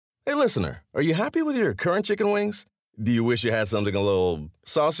Hey, listener, are you happy with your current chicken wings? Do you wish you had something a little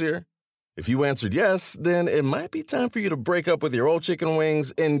saucier? If you answered yes, then it might be time for you to break up with your old chicken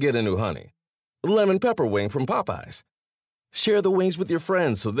wings and get a new honey. Lemon pepper wing from Popeyes. Share the wings with your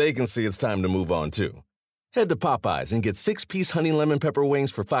friends so they can see it's time to move on, too. Head to Popeyes and get 6-piece honey lemon pepper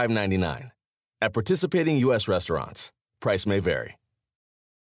wings for $5.99. At participating U.S. restaurants. Price may vary.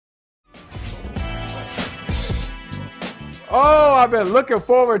 Oh, I've been looking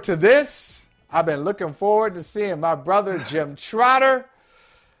forward to this. I've been looking forward to seeing my brother, Jim Trotter.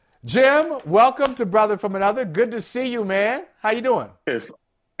 Jim, welcome to Brother from Another. Good to see you, man. How you doing?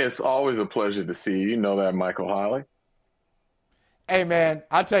 It's always a pleasure to see you. You know that, Michael Holly. Hey, man,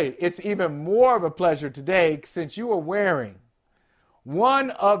 I'll tell you, it's even more of a pleasure today since you are wearing one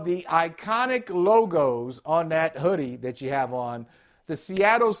of the iconic logos on that hoodie that you have on, the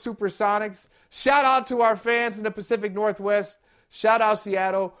Seattle Supersonics. Shout out to our fans in the Pacific Northwest. Shout out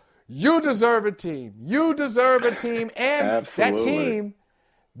Seattle. You deserve a team. You deserve a team. And Absolutely.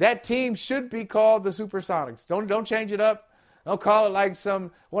 that team should be called the Supersonics. Don't change it up. Don't call it like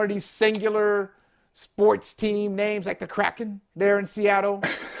one of these singular sports team names like the Kraken there in Seattle.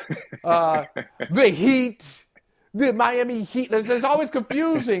 The Heat, the Miami Heat. It's always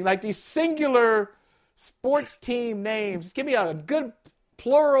confusing, like these singular sports team names. Just give me a good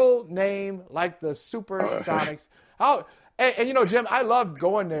plural name like the Supersonics. And you know, Jim, I loved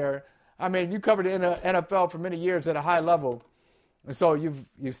going there. I mean, you covered the NFL for many years at a high level. And so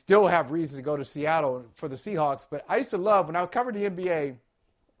you still have reason to go to Seattle for the Seahawks. But I used to love, when I covered the NBA,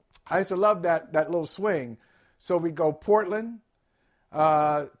 I used to love that little swing. So we go Portland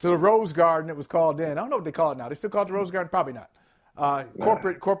to the Rose Garden, it was called then. I don't know what they call it now. They still call it the Rose Garden? Probably not.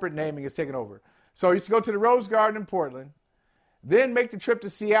 Corporate naming is taken over. So I used to go to the Rose Garden in Portland, then make the trip to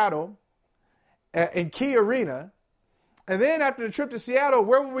Seattle in Key Arena. And then after the trip to Seattle,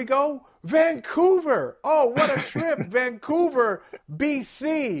 where would we go? Vancouver. Oh, what a trip. Vancouver,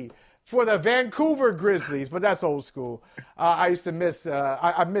 BC, for the Vancouver Grizzlies. But that's old school. I used to miss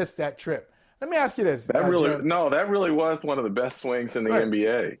I missed that trip. Let me ask you this. That really was one of the best swings in the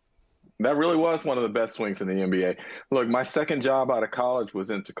NBA. That really was one of the best swings in the NBA. Look, my second job out of college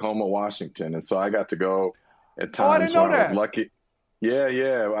was in Tacoma, Washington. And so I got to go at times I didn't know when I that. was lucky. Yeah.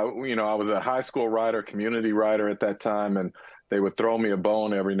 I was a high school writer, community writer at that time, and they would throw me a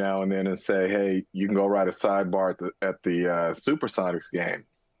bone every now and then and say, "Hey, you can go write a sidebar at the Supersonics game."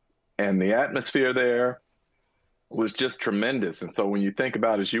 And the atmosphere there was just tremendous. And so when you think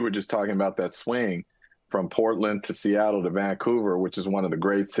about, as you were just talking about, that swing from Portland to Seattle to Vancouver, which is one of the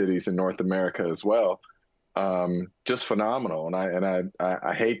great cities in North America as well, just phenomenal. And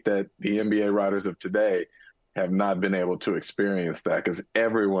I hate that the NBA writers of today have not been able to experience that, because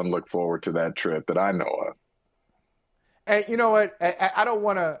everyone looked forward to that trip that I know of. And you know what? I don't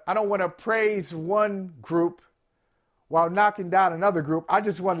want to praise one group while knocking down another group. I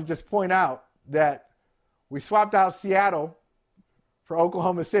just want to point out that we swapped out Seattle for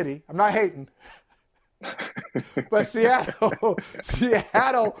Oklahoma City. I'm not hating. But Seattle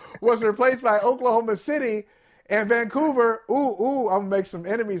was replaced by Oklahoma City, and Vancouver, I'm going to make some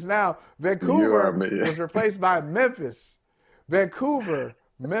enemies now. Vancouver was replaced by Memphis. Vancouver,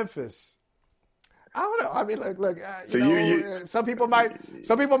 Memphis. I don't know. I mean, look. Some people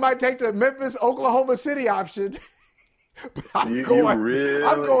might take the Memphis, Oklahoma City option. But I'm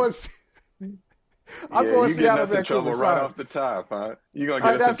going Seattle, Vancouver. Trouble right off the top, huh? You're going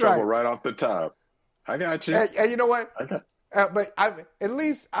to get us in trouble right off the top. I got you. And you know what? But at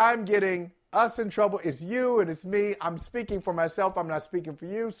least I'm getting us in trouble. It's you and it's me. I'm speaking for myself. I'm not speaking for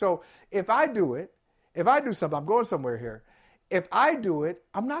you. So if I do something, I'm going somewhere here. If I do it,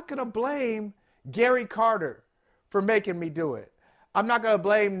 I'm not going to blame Gary Carter for making me do it. I'm not going to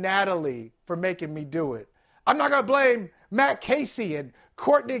blame Natalie for making me do it. I'm not going to blame Matt Casey and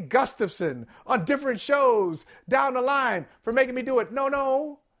Courtney Gustafson on different shows down the line for making me do it.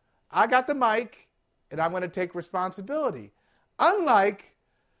 No. I got the mic, and I'm going to take responsibility. Unlike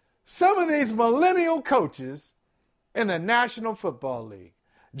some of these millennial coaches in the National Football League.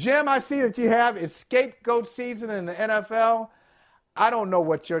 Jim, I see that you have a scapegoat season in the NFL. I don't know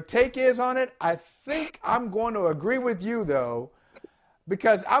what your take is on it. I think I'm going to agree with you, though,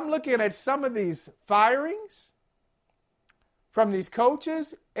 because I'm looking at some of these firings from these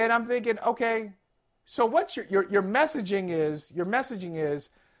coaches, and I'm thinking, okay, so what's your messaging is? Your messaging is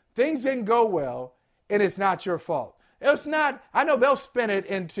things didn't go well, and it's not your fault. It's not. I know they'll spin it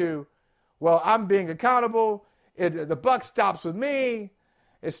into, well, I'm being accountable. The buck stops with me.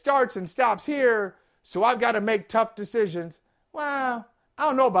 It starts and stops here, so I've got to make tough decisions. Well, I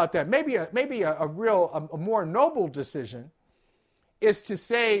don't know about that. Maybe a more noble decision is to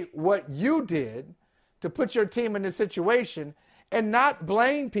say what you did to put your team in this situation and not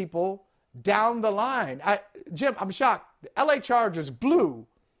blame people down the line. Jim, I'm shocked. The LA Chargers blew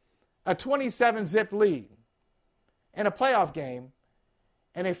a 27-zip lead in a playoff game,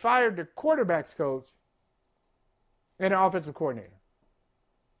 and they fired the quarterback's coach and an offensive coordinator.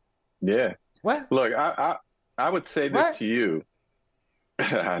 Yeah. What? Look, I would say this to you.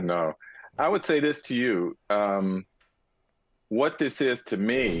 I know. I would say this to you. What this is to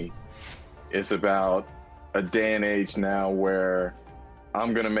me is about a day and age now where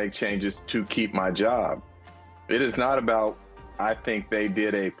I'm going to make changes to keep my job. It is not about, I think they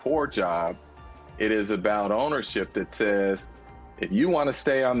did a poor job. It is about ownership that says, if you want to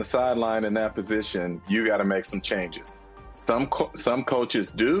stay on the sideline in that position, you got to make some changes. Some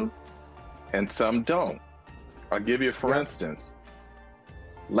coaches do, and some don't. I'll give you, for instance,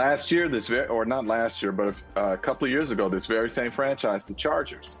 last year, not last year, but a couple of years ago, this very same franchise, the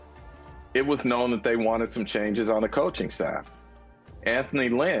Chargers, it was known that they wanted some changes on the coaching staff. Anthony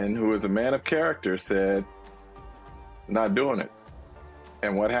Lynn, who is a man of character, said, not doing it.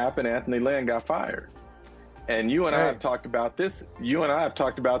 And what happened? Anthony Lynn got fired. And you and I have talked about this. You and I have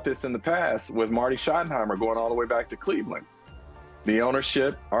talked about this in the past with Marty Schottenheimer going all the way back to Cleveland. The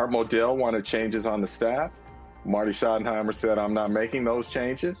ownership, Art Modell, wanted changes on the staff. Marty Schottenheimer said, I'm not making those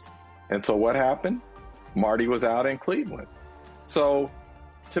changes. And so what happened? Marty was out in Cleveland. So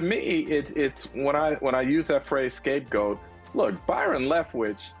to me, it's when I use that phrase scapegoat, look, Byron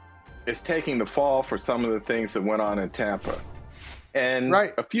Leftwich is taking the fall for some of the things that went on in Tampa. And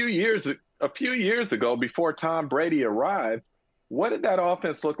a few years ago, before Tom Brady arrived, what did that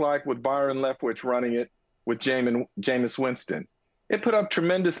offense look like with Byron Leftwich running it with Jameis Winston? It put up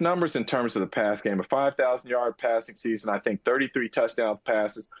tremendous numbers in terms of the pass game, a 5,000-yard passing season, I think 33 touchdown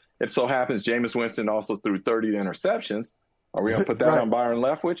passes. It so happens Jameis Winston also threw 30 interceptions. Are we going to put that on Byron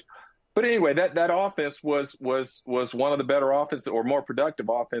Leftwich? But anyway, that offense was one of the better offenses or more productive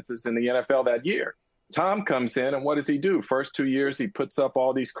offenses in the NFL that year. Tom comes in, and what does he do? First 2 years, he puts up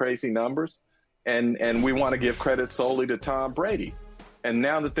all these crazy numbers, and we want to give credit solely to Tom Brady. And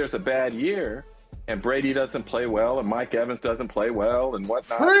now that there's a bad year, and Brady doesn't play well, and Mike Evans doesn't play well, and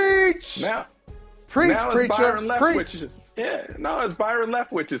whatnot. Preach! Now it's Byron Leftwich's. It's Byron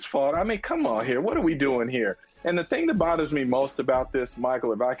Leftwich's fault. I mean, come on here. What are we doing here? And the thing that bothers me most about this,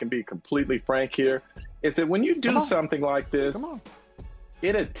 Michael, if I can be completely frank here, is that when you do something like this,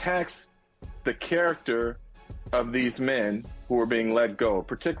 it attacks the character of these men who are being let go,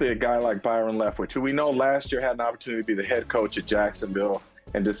 particularly a guy like Byron Leftwich, who we know last year had an opportunity to be the head coach at Jacksonville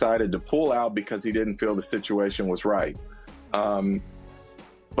and decided to pull out because he didn't feel the situation was right.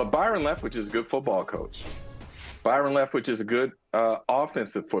 But Byron Leftwich is a good football coach. Byron Leftwich is a good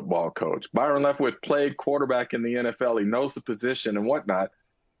offensive football coach. Byron Leftwich played quarterback in the NFL. He knows the position and whatnot.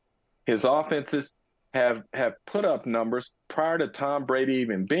 His offenses have put up numbers prior to Tom Brady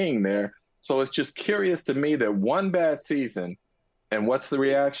even being there. So it's just curious to me that one bad season, and what's the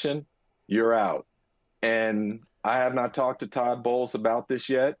reaction? You're out. And I have not talked to Todd Bowles about this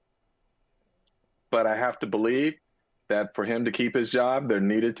yet, but I have to believe that for him to keep his job, there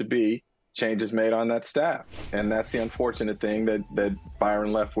needed to be changes made on that staff. And that's the unfortunate thing that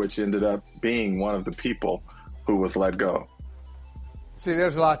Byron Leftwich ended up being one of the people who was let go. See,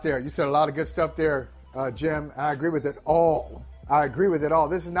 there's a lot there. You said a lot of good stuff there, Jim. I agree with it all.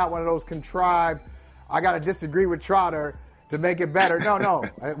 This is not one of those contrived, I got to disagree with Trotter to make it better. No,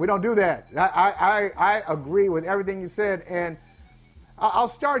 we don't do that. I agree with everything you said. And I'll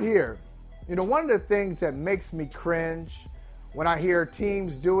start here. You know, one of the things that makes me cringe when I hear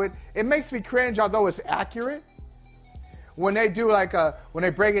teams do it, it makes me cringe, although it's accurate. When they do when they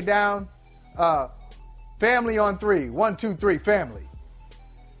break it down, family on three, 1, 2, 3, family.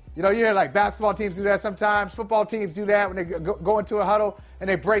 You know, you hear like basketball teams do that sometimes. Football teams do that when they go into a huddle and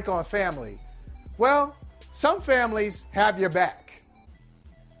they break on family. Well, some families have your back.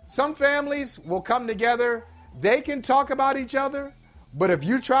 Some families will come together. They can talk about each other. But if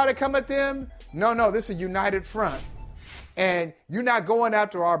you try to come at them, no, this is a united front. And you're not going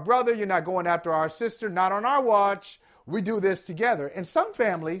after our brother. You're not going after our sister. Not on our watch. We do this together. And some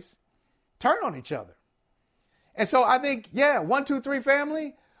families turn on each other. And so I think, 1, 2, 3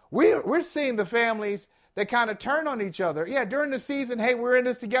 family, we're seeing the families that kind of turn on each other. Yeah, during the season, hey, we're in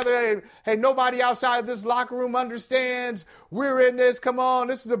this together. Hey, nobody outside of this locker room understands. We're in this. Come on,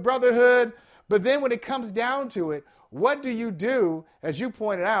 this is a brotherhood. But then when it comes down to it, what do you do, as you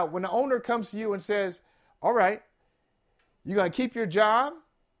pointed out, when the owner comes to you and says, all right, you're going to keep your job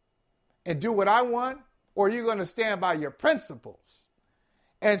and do what I want, or you're going to stand by your principles?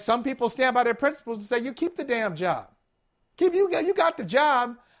 And some people stand by their principles and say, you keep the damn job. You got the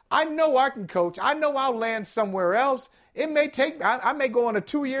job. I know I can coach. I know I'll land somewhere else. It may take, I may go on a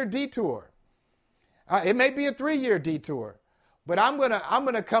 2-year detour. It may be a 3-year detour. But I'm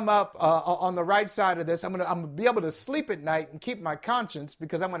gonna come up on the right side of this. I'm gonna be able to sleep at night and keep my conscience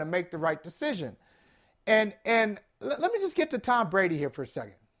because I'm gonna make the right decision. And let me just get to Tom Brady here for a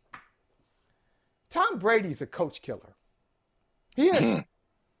second. Tom Brady's a coach killer. He is.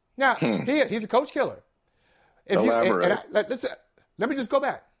 Now, he's a coach killer. Let me just go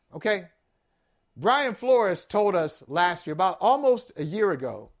back, okay? Brian Flores told us last year, about almost a year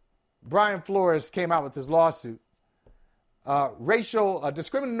ago, Brian Flores came out with his lawsuit, racial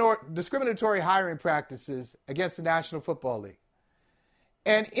discriminatory hiring practices against the National Football League.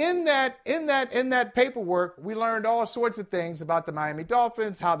 And in that paperwork, we learned all sorts of things about the Miami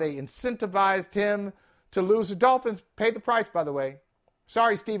Dolphins, how they incentivized him to lose. The Dolphins paid the price, by the way.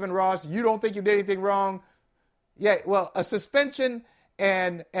 Sorry, Stephen Ross, you don't think you did anything wrong. Yeah, well, a suspension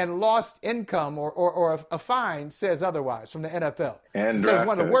and lost income or a fine says otherwise from the NFL. And draft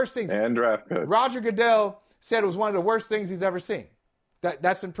one of the worst things. And draft pick. Roger Goodell said it was one of the worst things he's ever seen.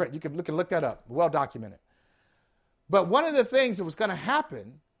 That's in print. You can look that up. Well documented. But one of the things that was going to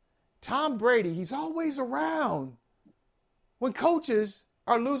happen, Tom Brady, he's always around when coaches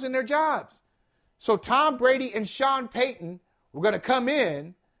are losing their jobs. So Tom Brady and Sean Payton were going to come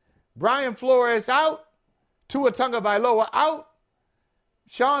in. Brian Flores out. Tua Tagovailoa out.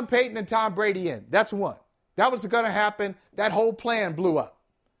 Sean Payton and Tom Brady in. That's one. That was going to happen. That whole plan blew up.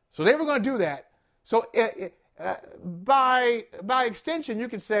 So they were going to do that. So by extension, you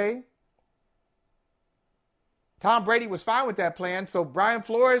could say Tom Brady was fine with that plan. So Brian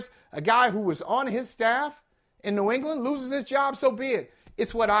Flores, a guy who was on his staff in New England, loses his job. So be it.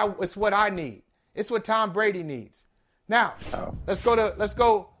 It's what I need. It's what Tom Brady needs. Now, let's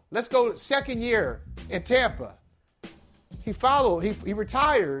go second year in Tampa. He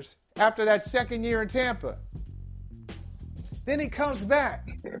retires after that second year in Tampa. Then he comes back.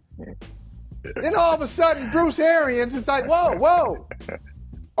 Then all of a sudden, Bruce Arians is like, whoa.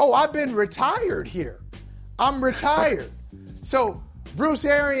 Oh, I've been retired here. I'm retired. So Bruce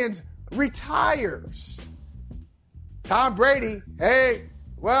Arians retires. Tom Brady, I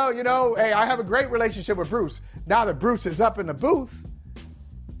have a great relationship with Bruce. Now that Bruce is up in the booth,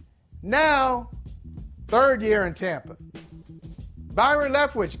 now third year in Tampa. Byron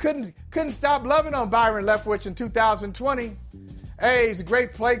Leftwich, couldn't stop loving on Byron Leftwich in 2020. Hey, he's a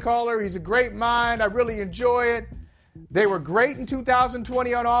great play caller. He's a great mind. I really enjoy it. They were great in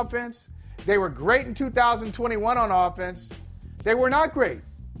 2020 on offense. They were great in 2021 on offense. They were not great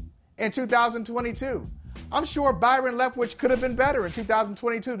in 2022. I'm sure Byron Leftwich could have been better in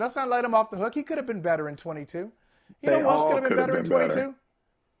 2022. Let's not let him off the hook. He could have been better in 22. You know who else could have been better in 22?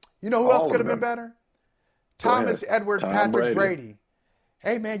 You know who else could have been better? Thomas Edward Patrick Brady.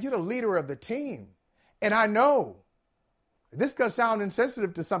 Hey, man, you're the leader of the team. And I know this is going to sound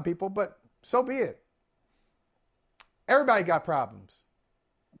insensitive to some people, but so be it. Everybody got problems.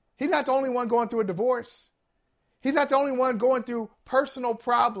 He's not the only one going through a divorce. He's not the only one going through personal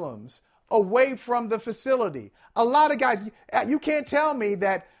problems away from the facility. A lot of guys, you can't tell me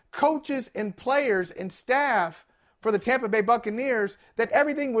that coaches and players and staff for the Tampa Bay Buccaneers, that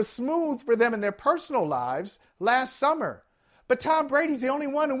everything was smooth for them in their personal lives last summer. But Tom Brady's the only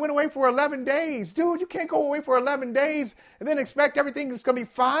one who went away for 11 days. Dude, you can't go away for 11 days and then expect everything is going to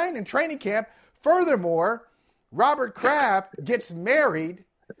be fine in training camp. Furthermore, Robert Kraft gets married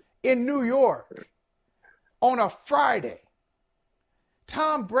in New York on a Friday.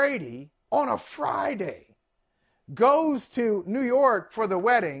 Tom Brady, on a Friday, goes to New York for the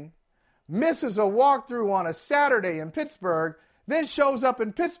wedding, misses a walkthrough on a Saturday in Pittsburgh, then shows up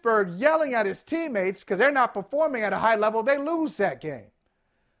in Pittsburgh yelling at his teammates because they're not performing at a high level. They lose that game.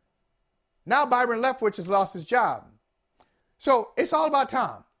 Now Byron Leftwich has lost his job. So it's all about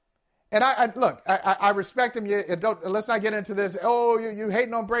Tom. And I respect him. Let's not get into this. Oh, you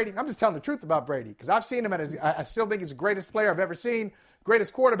hating on Brady. I'm just telling the truth about Brady because I've seen him I still think he's the greatest player I've ever seen,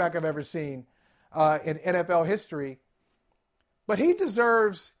 greatest quarterback I've ever seen in NFL history. But he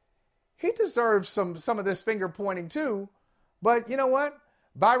deserves some of this finger pointing too. But you know what?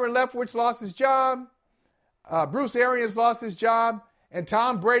 Byron Leftwich lost his job. Bruce Arians lost his job. And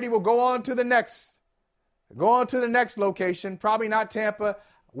Tom Brady will go on to the next location. Probably not Tampa.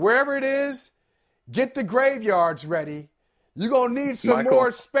 Wherever it is, get the graveyards ready. You're going to need some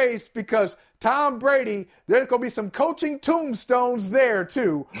more space because Tom Brady, there's going to be some coaching tombstones there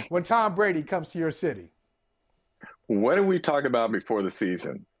too when Tom Brady comes to your city. What did we talk about before the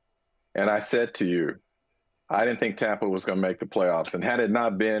season? And I said to you, I didn't think Tampa was going to make the playoffs. And had it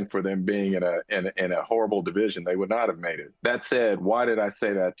not been for them being in a horrible division, they would not have made it. That said, why did I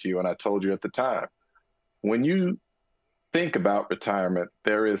say that to you? And I told you at the time, when you think about retirement,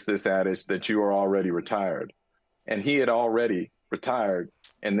 there is this adage that you are already retired. And he had already retired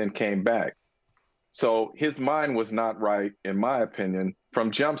and then came back. So his mind was not right, in my opinion,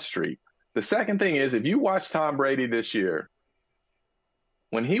 from Jump Street. The second thing is, if you watch Tom Brady this year,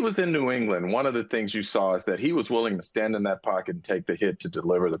 when he was in New England, one of the things you saw is that he was willing to stand in that pocket and take the hit to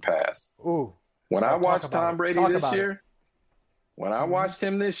deliver the pass. Ooh. When I watched Tom Brady this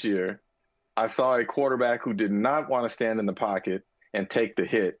year, I saw a quarterback who did not want to stand in the pocket and take the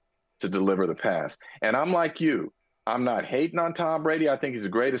hit to deliver the pass. And I'm like you. I'm not hating on Tom Brady. I think he's the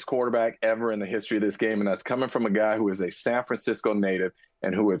greatest quarterback ever in the history of this game, and that's coming from a guy who is a San Francisco native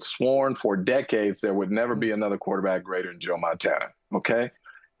and who had sworn for decades there would never be another quarterback greater than Joe Montana, okay?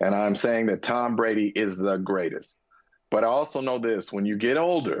 And I'm saying that Tom Brady is the greatest. But I also know this, when you get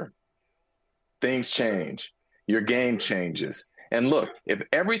older, things change. Your game changes. And look, if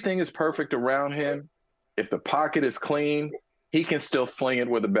everything is perfect around him, if the pocket is clean, he can still sling it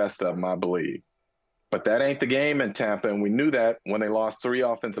with the best of them, I believe. But that ain't the game in Tampa, and we knew that when they lost 3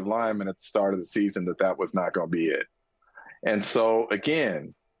 offensive linemen at the start of the season that was not going to be it. And so,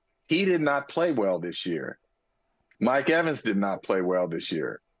 again, he did not play well this year. Mike Evans did not play well this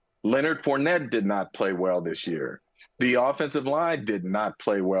year. Leonard Fournette did not play well this year. The offensive line did not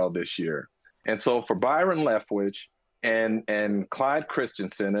play well this year. And so for Byron Leftwich and Clyde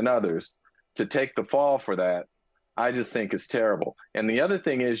Christensen and others to take the fall for that, I just think it's terrible. And the other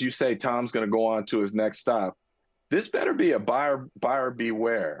thing is, you say Tom's going to go on to his next stop. This better be a buyer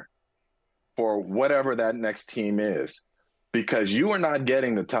beware for whatever that next team is, because you are not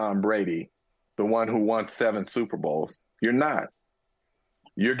getting the Tom Brady, the one who won 7 Super Bowls. You're not.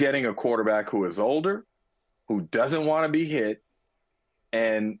 You're getting a quarterback who is older, who doesn't want to be hit.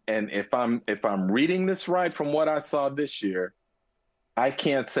 And if I'm reading this right from what I saw this year, I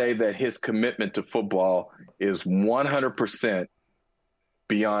can't say that his commitment to football is 100%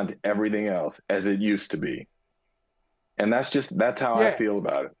 beyond everything else as it used to be. And that's how I feel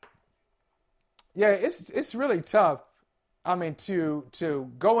about it. Yeah, it's really tough. I mean, to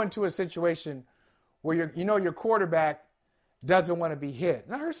go into a situation where your quarterback doesn't want to be hit.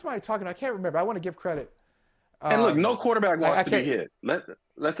 And I heard somebody talking, I can't remember. I want to give credit. And look, no quarterback wants to be hit.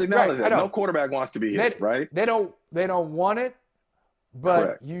 Let's acknowledge that. No quarterback wants to be hit, right? They don't want it. But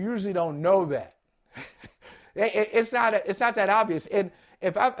Correct. You usually don't know that. It's not that obvious. And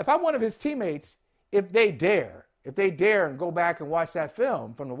if I'm one of his teammates, if they dare and go back and watch that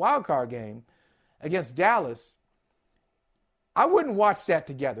film from the wild card game against Dallas, I wouldn't watch that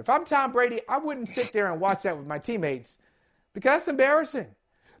together. If I'm Tom Brady, I wouldn't sit there and watch that with my teammates because that's embarrassing.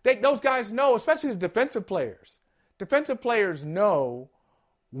 Those guys know, especially the defensive players. Defensive players know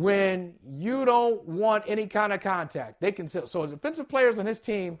when you don't want any kind of contact. They can. So defensive players on his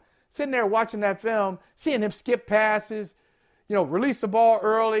team sitting there watching that film, seeing him skip passes, release the ball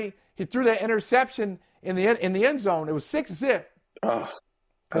early. He threw that interception in the end zone. It was 6-zip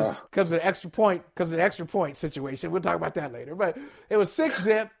because of the extra point situation. We'll talk about that later. But it was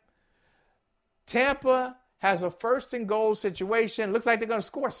 6-zip. Tampa has a first and goal situation. Looks like they're going to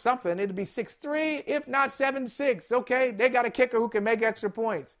score something. It'll be 6-3, if not 7-6. Okay, they got a kicker who can make extra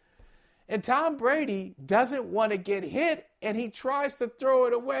points. And Tom Brady doesn't want to get hit, and he tries to throw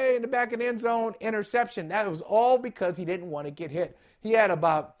it away in the back of the end zone, interception. That was all because he didn't want to get hit. He had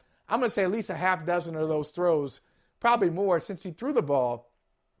about, I'm going to say at least a half dozen of those throws, probably more, since he threw the ball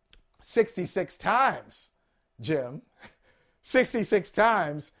 66 times, Jim. 66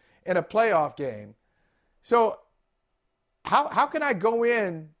 times in a playoff game. So how can I go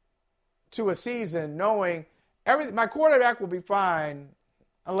in to a season knowing my quarterback will be fine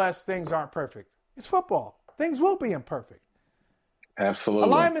unless things aren't perfect? It's football. Things will be imperfect. Absolutely.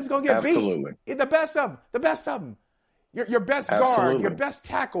 A lineman's going to get beat. The best of them. Your best guard, your best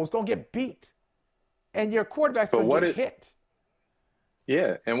tackle is going to get beat. And your quarterback's going to get hit.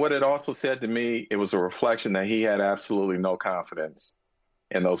 Yeah, and what it also said to me, it was a reflection that he had absolutely no confidence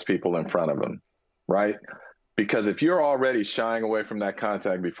in those people in front of him. Right? Because if you're already shying away from that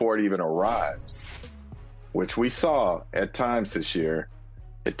contact before it even arrives, which we saw at times this year,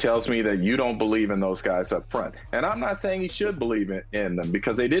 it tells me that you don't believe in those guys up front. And I'm not saying he should believe in them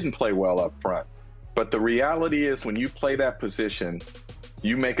because they didn't play well up front. But the reality is when you play that position,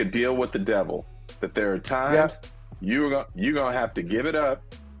 you make a deal with the devil that there are times you're going to have to give it up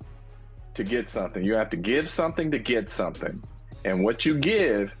to get something. You have to give something to get something. And what you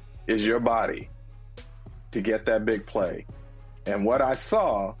give is your body to get that big play. And what I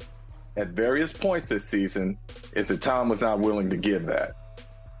saw at various points this season is that Tom was not willing to give that.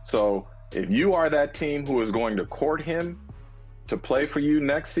 So if you are that team who is going to court him to play for you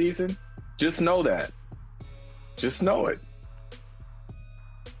next season, just know that. Just know it.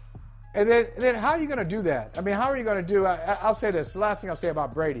 And then how are you going to do that? I mean, how are you going to do? I'll say this. The last thing I'll say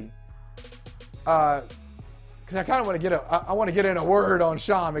about Brady, because I kind of want to get in a word on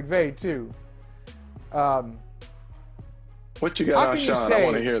Sean McVay too. What you got on Sean? I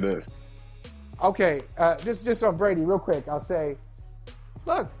want to hear this. Okay, just on Brady, real quick. I'll say,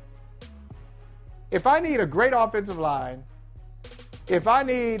 look, if I need a great offensive line, if I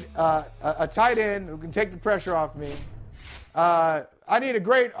need a tight end who can take the pressure off me, I need a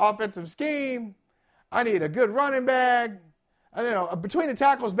great offensive scheme. I need a good running back. Between the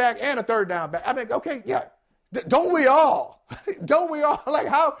tackles back and a third down back. I mean, okay, yeah. Don't we all? Don't we all? Like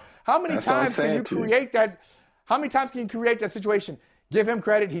how many times can you create that? How many times can you create that situation? Give him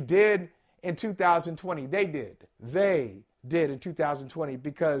credit. He did in 2020. They did in 2020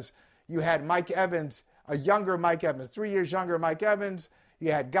 because you had Mike Evans, a younger Mike Evans, 3 years younger Mike Evans.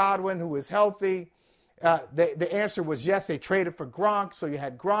 You had Godwin, who was healthy. The answer was yes. They traded for Gronk, so you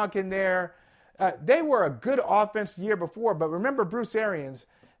had Gronk in there. They were a good offense the year before, but remember Bruce Arians,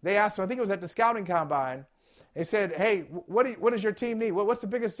 they asked him, I think it was at the scouting combine, they said, hey, what does your team need? What's the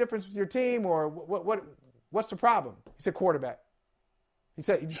biggest difference with your team, or what's the problem? He said quarterback. He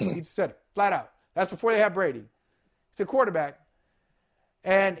said it flat out. That's before they had Brady. He said quarterback.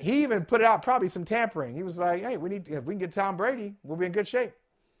 And he even put it out, probably some tampering. He was like, hey, if we can get Tom Brady, we'll be in good shape.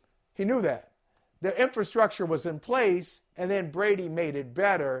 He knew that. The infrastructure was in place, and then Brady made it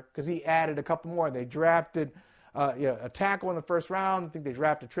better because he added a couple more. They drafted a tackle in the first round. I think they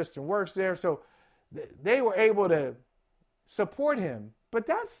drafted Tristan Wirfs there. So they were able to support him. But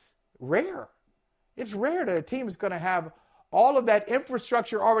that's rare. It's rare that a team is going to have all of that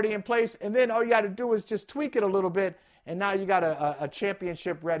infrastructure already in place, and then all you got to do is just tweak it a little bit, and now you got a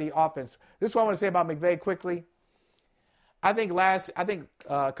championship-ready offense. This is what I want to say about McVay quickly. I think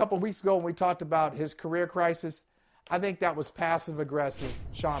a couple of weeks ago when we talked about his career crisis, I think that was passive-aggressive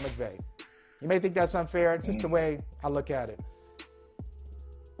Sean McVay. You may think that's unfair. It's just the way I look at it.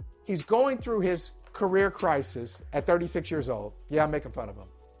 He's going through his career crisis at 36 years old. Yeah, I'm making fun of him.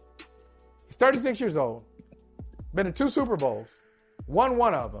 He's 36 years old, been in 2 Super Bowls, won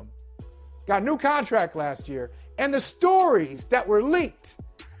one of them, got a new contract last year, and the stories that were leaked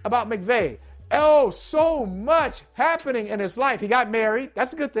about McVay, so much happening in his life. He got married.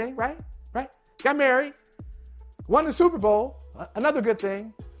 That's a good thing, right? Right? Got married. Won the Super Bowl. Another good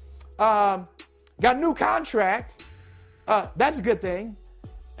thing. Got a new contract. That's a good thing.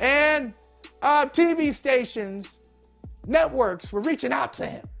 And TV stations, networks were reaching out to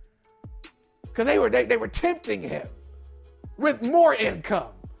him because they were tempting him with more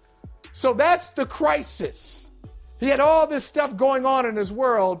income. So that's the crisis. He had all this stuff going on in his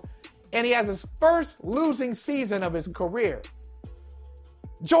world, and he has his first losing season of his career.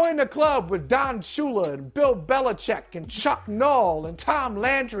 Join the club with Don Shula and Bill Belichick and Chuck Noll and Tom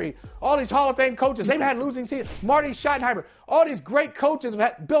Landry, all these Hall of Fame coaches. They've had losing seasons. Marty Schottenheimer, all these great coaches have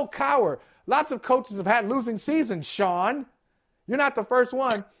had, Bill Cowher. Lots of coaches have had losing seasons, Sean. You're not the first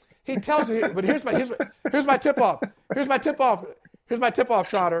one. He tells you, but here's my tip-off. Here's my tip-off,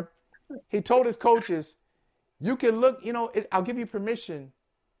 Trotter. He told his coaches, you can look, I'll give you permission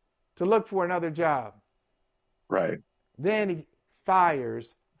to look for another job. Right. Then he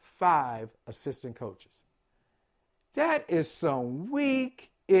fires 5 assistant coaches. That is some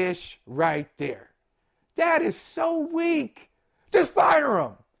weak-ish right there. That is so weak. Just fire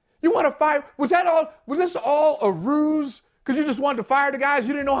him. You want to fire? Was this all a ruse? Because you just wanted to fire the guys,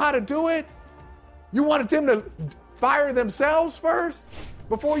 you didn't know how to do it? You wanted them to fire themselves first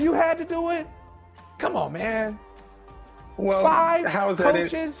before you had to do it? Come on, man. Well, 5 how is that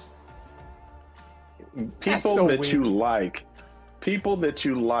coaches? People that you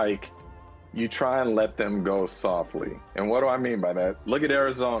like, you try and let them go softly. And what do I mean by that? Look at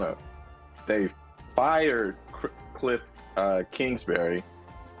Arizona. They fired Cliff Kingsbury,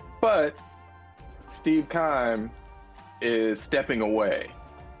 but Steve Keim is stepping away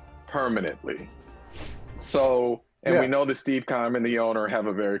permanently. So, and we know that Steve Keim and the owner have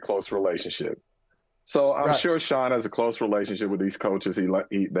a very close relationship. So I'm sure Sean has a close relationship with these coaches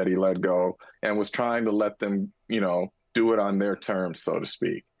that he let go and was trying to let them, do it on their terms, so to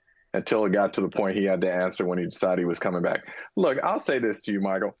speak, until it got to the point he had to answer when he decided he was coming back. Look, I'll say this to you,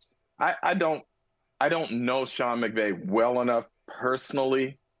 Michael. I don't know Sean McVay well enough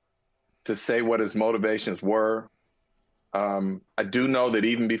personally to say what his motivations were. I do know that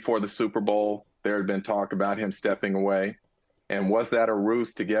even before the Super Bowl, there had been talk about him stepping away. And was that a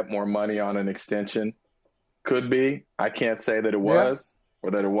ruse to get more money on an extension? Could be. I can't say that it was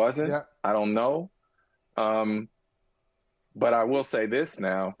or that it wasn't. Yeah. I don't know. But I will say this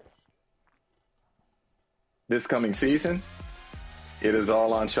now. This coming season, it is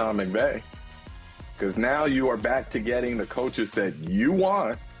all on Sean McVay. Because now you are back to getting the coaches that you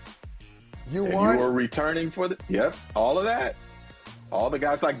want. You are returning for all of that. All the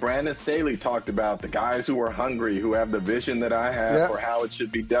guys like Brandon Staley talked about, the guys who are hungry, who have the vision that I have for how it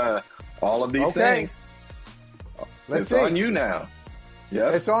should be done. All of these things. It's on you now.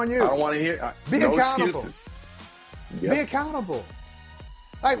 Yep. It's on you. I don't want to hear no excuses. Be accountable.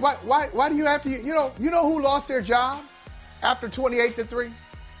 Like why do you have to? You know who lost their job after 28-3?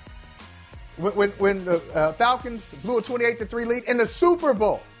 When the Falcons blew a 28-3 lead in the Super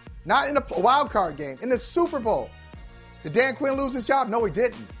Bowl, not in a wild card game, in the Super Bowl. Did Dan Quinn lose his job? No, he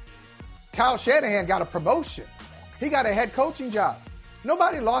didn't. Kyle Shanahan got a promotion. He got a head coaching job.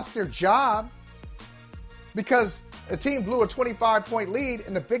 Nobody lost their job because a team blew a 25-point lead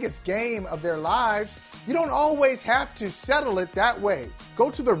in the biggest game of their lives. You don't always have to settle it that way. Go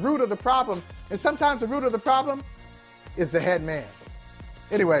to the root of the problem, and sometimes the root of the problem is the head man.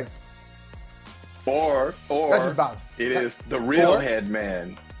 Anyway. Or it is the real head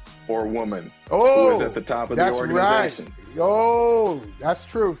man or woman who is at the top of the organization. Right. Oh, that's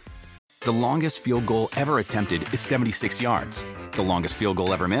true. The longest field goal ever attempted is 76 yards. The longest field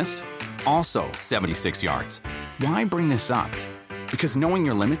goal ever missed? Also 76 yards. Why bring this up? Because knowing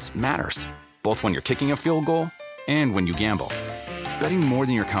your limits matters, both when you're kicking a field goal and when you gamble. Betting more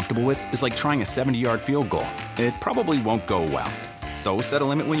than you're comfortable with is like trying a 70-yard field goal. It probably won't go well. So set a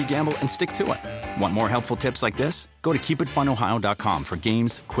limit when you gamble and stick to it. Want more helpful tips like this? Go to keepitfunohio.com for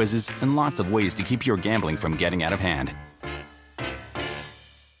games, quizzes, and lots of ways to keep your gambling from getting out of hand.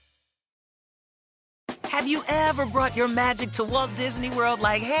 Have you ever brought your magic to Walt Disney World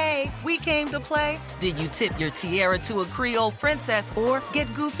like, hey, we came to play? Did you tip your tiara to a Creole princess or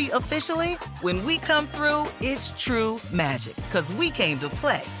get goofy officially? When we come through, it's true magic, because we came to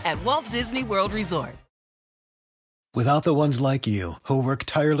play at Walt Disney World Resort. Without the ones like you, who work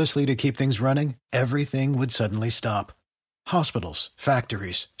tirelessly to keep things running, everything would suddenly stop. Hospitals,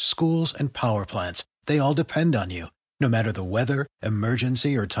 factories, schools, and power plants, they all depend on you. No matter the weather,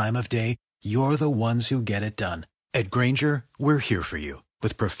 emergency, or time of day, you're the ones who get it done. At Grainger, we're here for you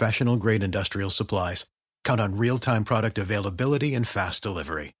with professional-grade industrial supplies. Count on real-time product availability and fast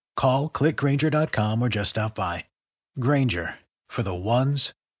delivery. Call, clickgrainger.com, or just stop by. Grainger, for the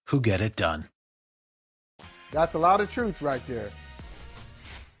ones who get it done. That's a lot of truth right there.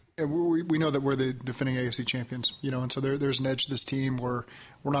 And we know that we're the defending AFC champions, and so there's an edge to this team where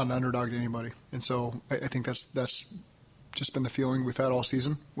we're not an underdog to anybody. And so I think that's just been the feeling we've had all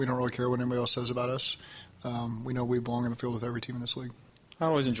season. We don't really care what anybody else says about us. We know we belong in the field with every team in this league. I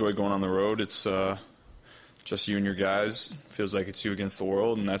always enjoy going on the road. It's just you and your guys. Feels like it's you against the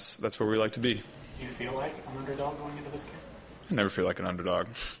world, and that's where we like to be. Do you feel like an underdog going into this game? I never feel like an underdog.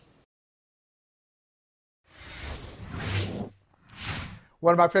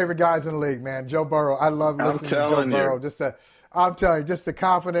 One of my favorite guys in the league, man, Joe Burrow. I love listening to Joe Burrow. I'm telling you, just the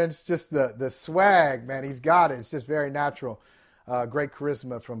confidence, just the swag, man. He's got it. It's just very natural. Great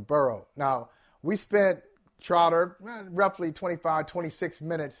charisma from Burrow. Now, we spent, Trotter, roughly 25, 26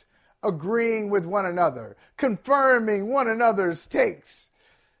 minutes agreeing with one another, confirming one another's takes.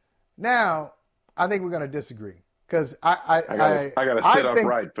 Now, I think we're going to disagree because I got to sit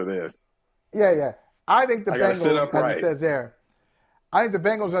upright for this. Yeah. I think the Bengals, as it says there, I think the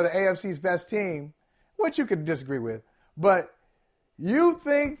Bengals are the AFC's best team, which you could disagree with. But you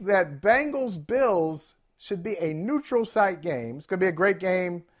think that Bengals-Bills should be a neutral site game. It's going to be a great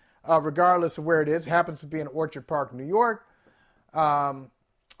game regardless of where it is. It happens to be in Orchard Park, New York on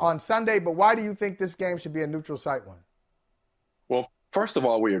Sunday. But why do you think this game should be a neutral site one? Well, first of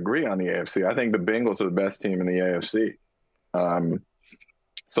all, we agree on the AFC. I think the Bengals are the best team in the AFC.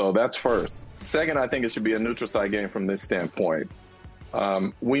 So that's first. Second, I think it should be a neutral site game from this standpoint.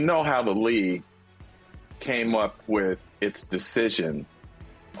 We know how the league came up with its decision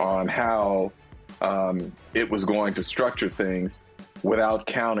on how it was going to structure things without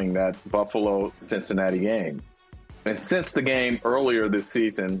counting that Buffalo-Cincinnati game. And since the game earlier this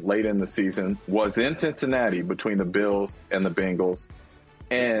season, late in the season, was in Cincinnati between the Bills and the Bengals,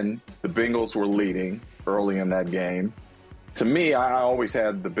 and the Bengals were leading early in that game, to me, I always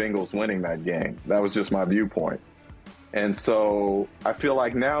had the Bengals winning that game. That was just my viewpoint. And so I feel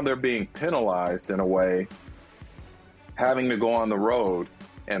like now they're being penalized in a way, having to go on the road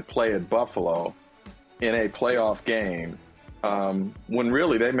and play at Buffalo in a playoff game, when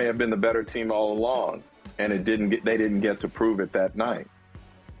really they may have been the better team all along. and they didn't get to prove it that night.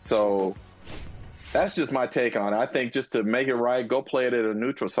 So that's just my take on it. I think just to make it right, go play it at a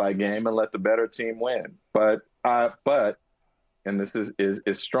neutral site game and let the better team win. But and this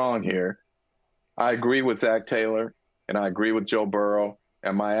is strong here, I agree with Zach Taylor and I agree with Joe Burrow.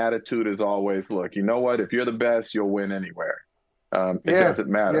 And my attitude is always, look, you know what? If you're the best, you'll win anywhere. It doesn't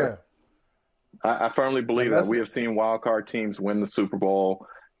matter. Yeah. I firmly believe that. We have seen wildcard teams win the Super Bowl,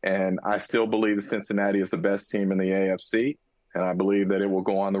 and I still believe that Cincinnati is the best team in the AFC, and I believe that it will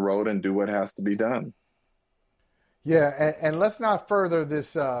go on the road and do what has to be done. Yeah, and let's not further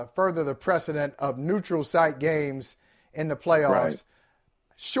the precedent of neutral site games in the playoffs,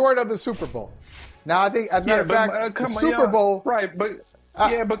 short of the Super Bowl. Now, I think, as a matter of fact, the Super Bowl. Right, but.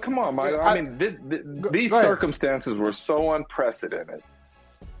 But come on, Mike. I mean, these circumstances were so unprecedented.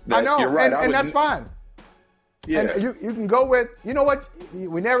 I know, you're right. and that's fine. Yeah. And you can go with, you know what?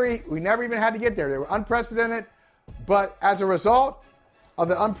 We never even had to get there. They were unprecedented, but as a result of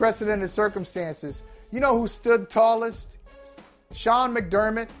the unprecedented circumstances, you know who stood tallest? Sean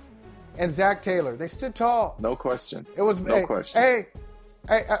McDermott and Zach Taylor. They stood tall. No question. It was no question. Hey,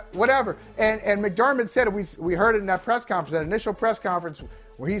 whatever. And McDermott said it. We heard it in that press conference, that initial press conference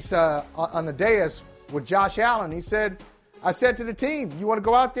where he's on the dais with Josh Allen. He said, I said to the team, you want to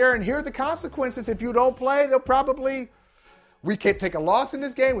go out there and here are the consequences. If you don't play, we can't take a loss in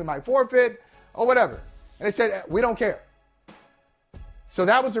this game. We might forfeit or whatever. And they said, we don't care. So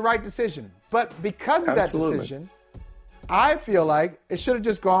that was the right decision. But because of that decision, I feel like it should have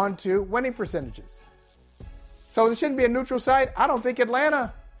just gone to winning percentages. So it shouldn't be a neutral site. I don't think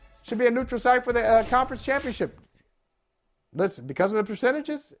Atlanta should be a neutral site for the conference championship. Listen, because of the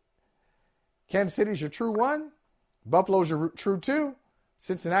percentages, Kansas City's your true 1, Buffalo's your true 2,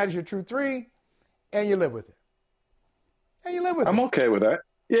 Cincinnati's your true 3, and you live with it. I'm okay with that.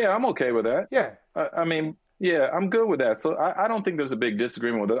 Yeah, I'm okay with that. Yeah. I mean, yeah, I'm good with that. So I don't think there's a big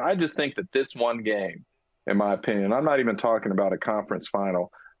disagreement with it. I just think that this one game, in my opinion, I'm not even talking about a conference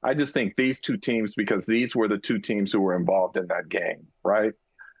final. I just think these two teams, because these were the two teams who were involved in that game, right?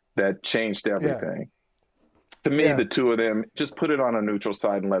 That changed everything. Yeah. To me, the two of them, just put it on a neutral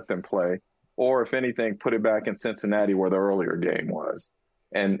side and let them play. Or if anything, put it back in Cincinnati where the earlier game was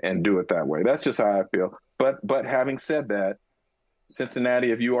and do it that way. That's just how I feel. But having said that,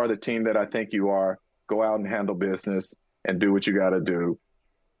 Cincinnati, if you are the team that I think you are, go out and handle business and do what you got to do.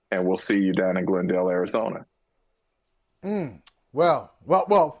 And we'll see you down in Glendale, Arizona. Well.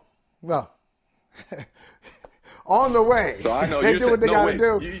 On the way. So I know they do what they got to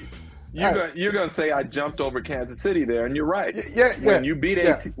do. You're going to say I jumped over Kansas City there, and you're right. Yeah. When you beat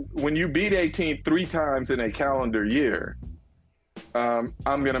 18 3 times in a calendar year, I'm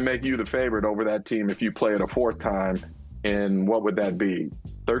going to make you the favorite over that team if you play it a 4th time in, what would that be,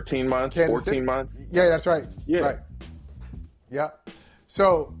 13 months, Kansas 14 City? Months? Yeah, that's right. Yeah. Right. Yeah.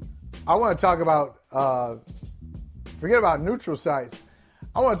 So I want to talk about forget about neutral sites.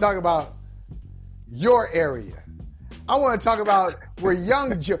 I want to talk about your area. I want to talk about where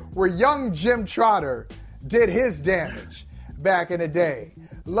young Jim Trotter did his damage back in the day,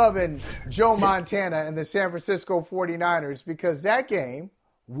 loving Joe Montana and the San Francisco 49ers, because that game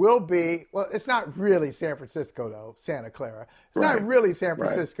will be, well, it's not really San Francisco, though, Santa Clara. It's not really San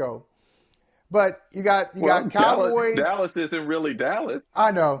Francisco. Right. But you got Cowboys. Dallas isn't really Dallas.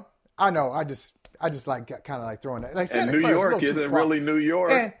 I know. I just like kind of like throwing that. Like Santa and New Clara's York isn't really New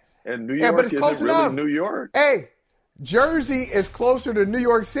York. And New York but it's close isn't enough. Really New York. Hey, Jersey is closer to New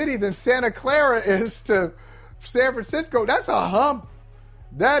York City than Santa Clara is to San Francisco. That's a hump.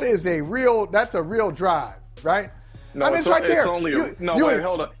 That's a real drive, right? No, I mean, it's right there.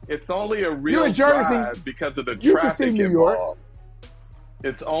 Hold on. It's only a real drive because of the traffic you can see New York. involved.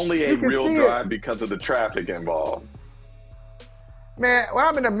 It's only a real drive because of the traffic involved. Man, when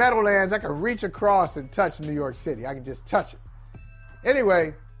I'm in the Meadowlands, I can reach across and touch New York City. I can just touch it.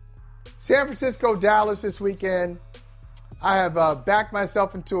 Anyway, San Francisco, Dallas this weekend. I have backed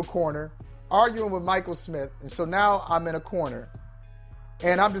myself into a corner, arguing with Michael Smith. And so now I'm in a corner.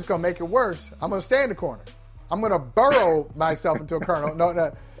 And I'm just going to make it worse. I'm going to stay in the corner. I'm going to burrow myself into a corner.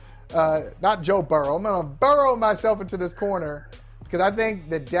 No, not Joe Burrow. I'm going to burrow myself into this corner because I think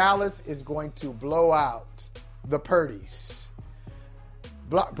that Dallas is going to blow out the Purdy's.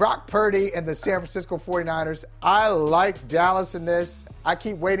 Brock Purdy and the San Francisco 49ers. I like Dallas in this. I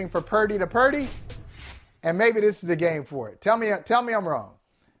keep waiting for Purdy to Purdy, and maybe this is the game for it. Tell me I'm wrong.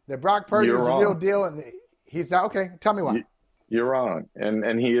 That Brock Purdy is the real deal, and he's not. Okay, tell me why. You're wrong,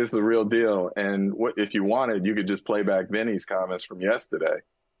 and he is the real deal. And if you wanted, you could just play back Vinny's comments from yesterday.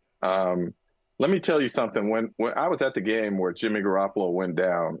 let me tell you something. When I was at the game where Jimmy Garoppolo went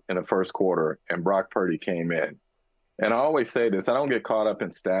down in the first quarter and Brock Purdy came in, and I always say this, I don't get caught up in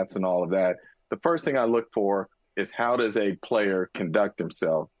stats and all of that. The first thing I look for is how does a player conduct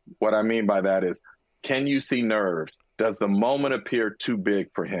himself? What I mean by that is, can you see nerves? Does the moment appear too big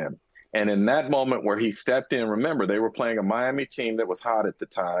for him? And in that moment where he stepped in, remember, they were playing a Miami team that was hot at the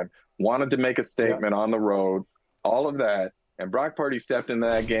time, wanted to make a statement on the road, all of that. And Brock Purdy stepped into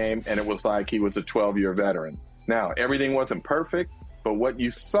that game, and it was like he was a 12-year veteran. Now, everything wasn't perfect, but what you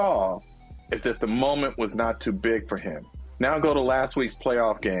saw is that the moment was not too big for him. Now go to last week's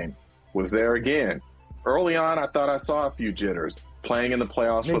playoff game. Was there again. Early on, I thought I saw a few jitters playing in the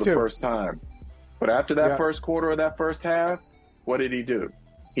playoffs for the first time. But after that first quarter of that first half, what did he do?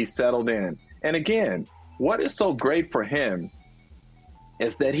 He settled in. And again, what is so great for him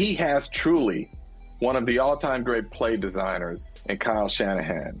is that he has truly one of the all-time great play designers in Kyle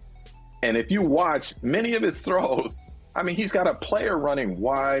Shanahan. And if you watch many of his throws, I mean, he's got a player running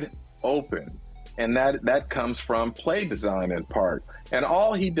wide open. And that comes from play design in part. And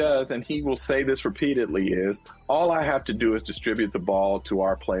all he does, and he will say this repeatedly, is all I have to do is distribute the ball to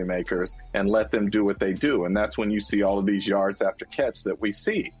our playmakers and let them do what they do. And that's when you see all of these yards after catch that we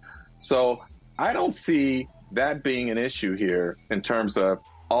see. So I don't see that being an issue here in terms of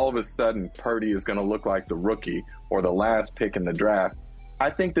all of a sudden Purdy is going to look like the rookie or the last pick in the draft. I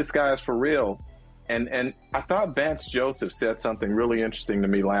think this guy is for real. And I thought Vance Joseph said something really interesting to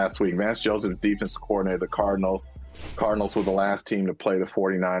me last week. Vance Joseph, defensive coordinator of the Cardinals. Cardinals were the last team to play the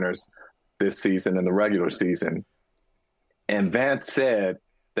 49ers this season in the regular season. And Vance said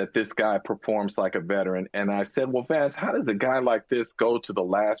that this guy performs like a veteran. And I said, well, Vance, how does a guy like this go to the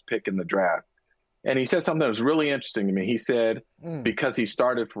last pick in the draft? And he said something that was really interesting to me. He said, because he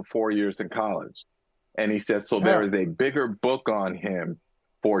started for 4 years in college. And he said, so there is a bigger book on him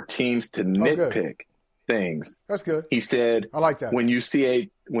for teams to nitpick things. That's good. He said, I like that. When you see a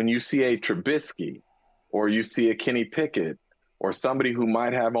Trubisky or you see a Kenny Pickett or somebody who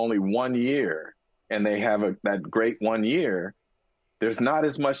might have only 1 year and they have that great 1 year, there's not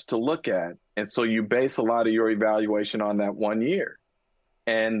as much to look at. And so you base a lot of your evaluation on that 1 year.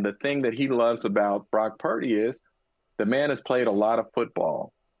 And the thing that he loves about Brock Purdy is the man has played a lot of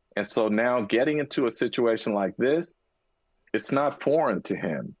football. And so now getting into a situation like this, it's not foreign to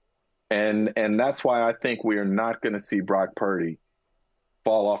him. And that's why I think we are not going to see Brock Purdy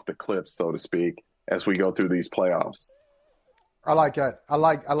fall off the cliff, so to speak, as we go through these playoffs. I like that. I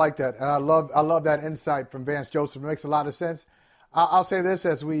like that. And I love that insight from Vance Joseph. It makes a lot of sense. I'll say this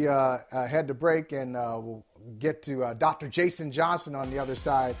as we head to break, and we'll get to Dr. Jason Johnson on the other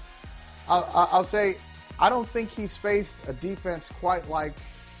side. I'll say I don't think he's faced a defense quite like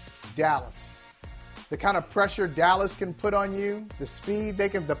Dallas. The kind of pressure Dallas can put on you, the speed the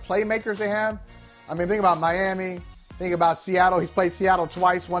playmakers they have. I mean, think about Miami. Think about Seattle. He's played Seattle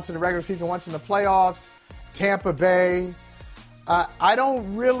twice, once in the regular season, once in the playoffs. Tampa Bay. I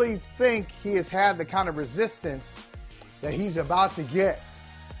don't really think he has had the kind of resistance that he's about to get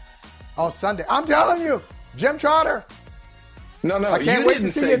on Sunday. I'm telling you, Jim Trotter. No, you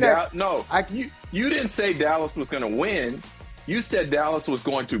didn't say Dallas. No, you didn't say Dallas was going to win. You said Dallas was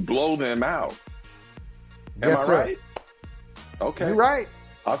going to blow them out. Am I right? Okay. You're right.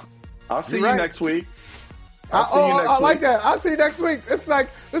 I'll see you next week. I like that. I'll see you next week. It's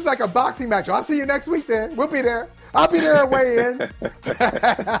like a boxing match. I'll see you next week then. We'll be there. I'll be there at weigh-in.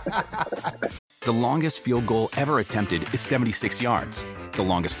 The longest field goal ever attempted is 76 yards. The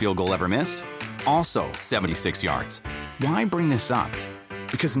longest field goal ever missed? Also 76 yards. Why bring this up?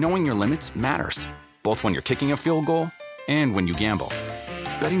 Because knowing your limits matters, both when you're kicking a field goal and when you gamble.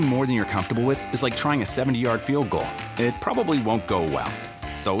 Betting more than you're comfortable with is like trying a 70-yard field goal. It probably won't go well.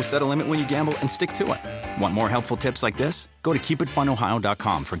 So set a limit when you gamble and stick to it. Want more helpful tips like this? Go to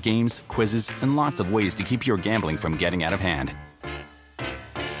keepitfunohio.com for games, quizzes, and lots of ways to keep your gambling from getting out of hand.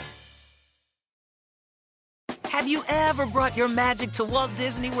 Have you ever brought your magic to Walt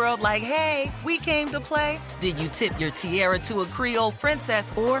Disney World like, hey, we came to play? Did you tip your tiara to a Creole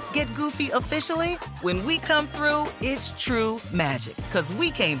princess or get goofy officially? When we come through, it's true magic, because we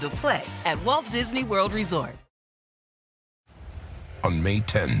came to play at Walt Disney World Resort. On May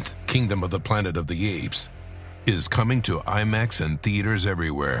 10th, Kingdom of the Planet of the Apes is coming to IMAX and theaters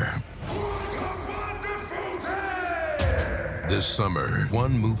everywhere. This summer,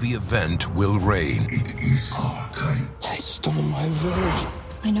 one movie event will reign. It is our time. They stole my village.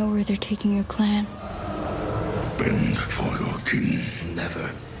 I know where they're taking your clan. Bend for your king. Never.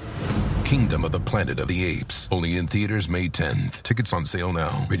 Kingdom of the Planet of the Apes. Only in theaters May 10th. Tickets on sale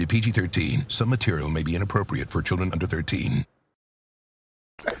now. Rated PG-13. Some material may be inappropriate for children under 13.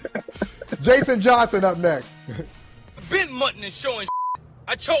 Jason Johnson up next. Been mutting and showing shit.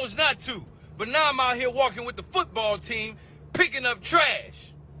 I chose not to, but now I'm out here walking with the football team, picking up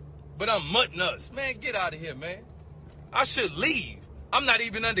trash. But I'm mutting us. Man, get out of here, man. I should leave. I'm not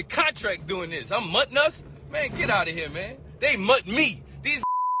even under contract doing this. I'm mutting us? Man, get out of here, man. They mutting me. These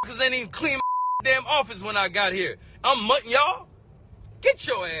cause ain't even clean my damn office when I got here. I'm mutting y'all? Get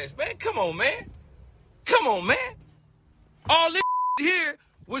your ass, man. Come on, man. Come on, man. All this here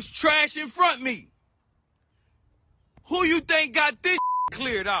was trash in front of me. Who you think got this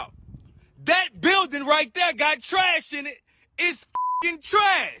cleared out? That building right there got trash in it. It's f***ing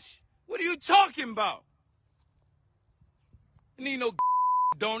trash. What are you talking about? You need no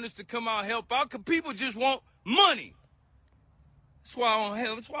donors to come out and help out because people just want money. That's why I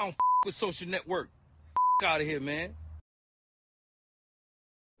don't f*** with social network. F*** out of here, man.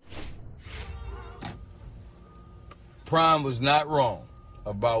 Prime was not wrong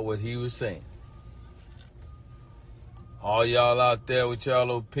about what he was saying. All y'all out there with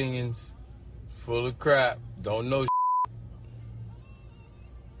y'all opinions, full of crap, don't know shit.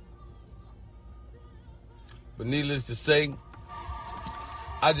 But needless to say,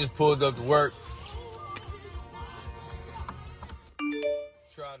 I just pulled up to work.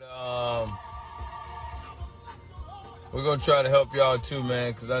 We're gonna try to help y'all too,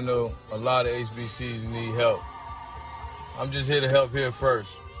 man, because I know a lot of HBCUs need help. I'm just here to help here first.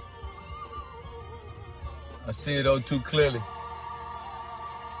 I see it all too clearly.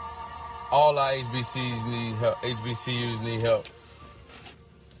 All our HBCUs need help.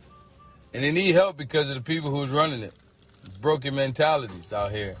 And they need help because of the people who's running it. It's broken mentalities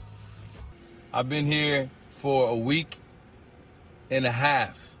out here. I've been here for a week and a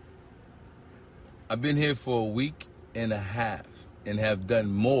half. I've been here for a week and a half and have done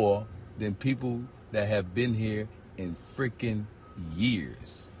more than people that have been here in freaking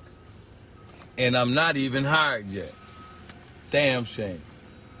years. And I'm not even hired yet. Damn shame.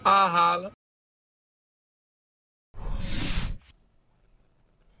 I'll holler.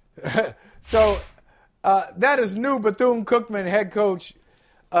 So that is new Bethune-Cookman head coach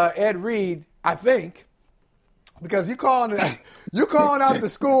Ed Reed, I think, because you calling out the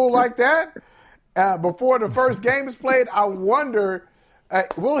school like that before the first game is played. I wonder,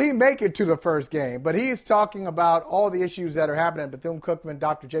 will he make it to the first game? But he's talking about all the issues that are happening at Bethune-Cookman.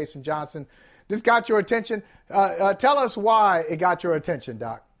 Dr. Jason Johnson, this got your attention. Tell us why it got your attention,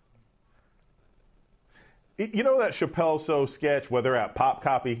 Doc. You know that Chappelle Show sketch where they're at Pop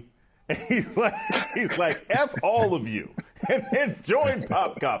Copy? And he's like, F all of you, and then join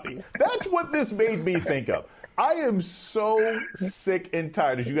Pop Copy. That's what this made me think of. I am so sick and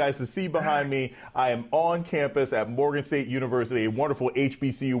tired. As you guys can see behind me, I am on campus at Morgan State University, a wonderful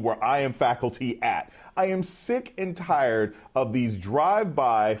HBCU where I am faculty at. I am sick and tired of these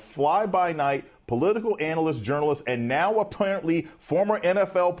drive-by, fly-by-night political analysts, journalists, and now apparently former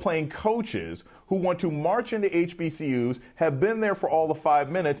NFL playing coaches who want to march into HBCUs, have been there for all the 5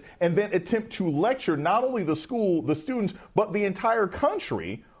 minutes, and then attempt to lecture not only the school, the students, but the entire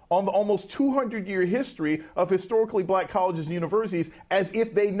country on the almost 200-year history of historically black colleges and universities as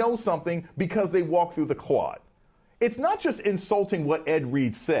if they know something because they walk through the quad. It's not just insulting what Ed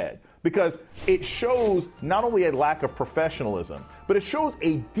Reed said, because it shows not only a lack of professionalism, but it shows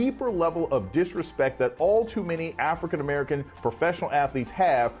a deeper level of disrespect that all too many African-American professional athletes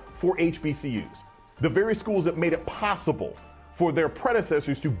have for HBCUs, the very schools that made it possible for their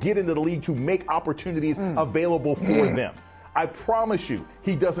predecessors to get into the league to make opportunities available for them. I promise you,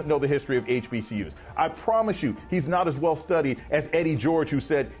 he doesn't know the history of HBCUs. I promise you, he's not as well studied as Eddie George, who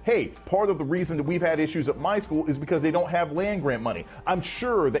said, hey, part of the reason that we've had issues at my school is because they don't have land grant money. I'm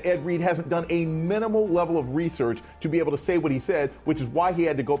sure that Ed Reed hasn't done a minimal level of research to be able to say what he said, which is why he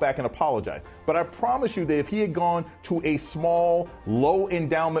had to go back and apologize. But I promise you that if he had gone to a small, low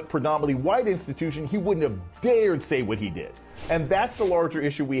endowment, predominantly white institution, he wouldn't have dared say what he did. And that's the larger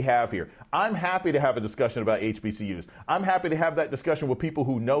issue we have here. I'm happy to have a discussion about HBCUs. I'm happy to have that discussion with people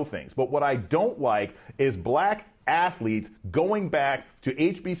who know things. But what I don't like is black athletes going back to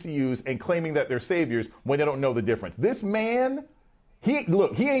HBCUs and claiming that they're saviors when they don't know the difference. This man, he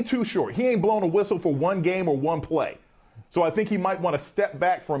ain't too short. He ain't blown a whistle for one game or one play. So I think he might want to step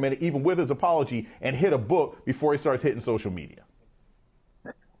back for a minute, even with his apology, and hit a book before he starts hitting social media.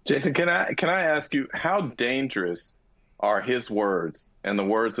 Jason, can I ask you, how dangerous are his words and the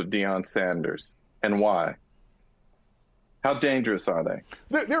words of Deion Sanders, and why? How dangerous are they?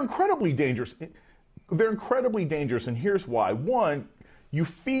 They're incredibly dangerous. They're incredibly dangerous, and here's why. One, you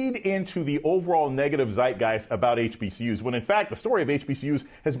feed into the overall negative zeitgeist about HBCUs, when in fact the story of HBCUs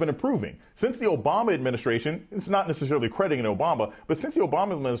has been improving. Since the Obama administration, it's not necessarily crediting Obama, but since the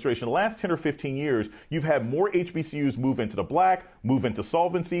Obama administration, the last 10 or 15 years, you've had more HBCUs move into the black, move into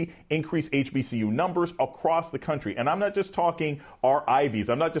solvency, increase HBCU numbers across the country. And I'm not just talking our Ivies.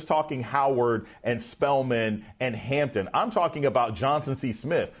 I'm not just talking Howard and Spelman and Hampton. I'm talking about Johnson C.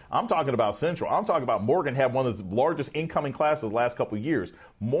 Smith. I'm talking about Central. I'm talking about Morgan had one of the largest incoming classes the last couple of years.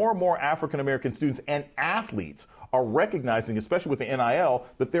 More and more African-American students and athletes are recognizing, especially with the NIL,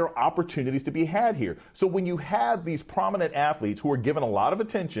 that there are opportunities to be had here. So when you have these prominent athletes who are given a lot of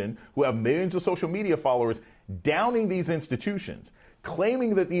attention, who have millions of social media followers, downing these institutions,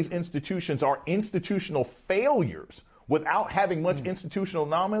 claiming that these institutions are institutional failures without having much institutional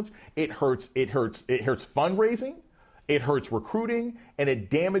knowledge, it hurts fundraising, it hurts recruiting, and it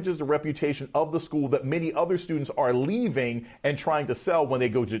damages the reputation of the school that many other students are leaving and trying to sell when they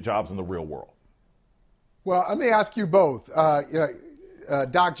go to jobs in the real world. Well, let me ask you both.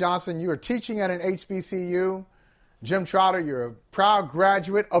 Doc Johnson, you are teaching at an HBCU. Jim Trotter, you're a proud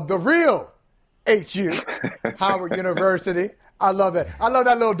graduate of the real HU, Howard University. I love that. I love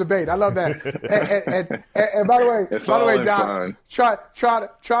that little debate. I love that. And by the way, Doc,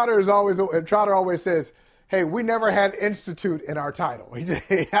 Trotter always says, hey, we never had institute in our title. I just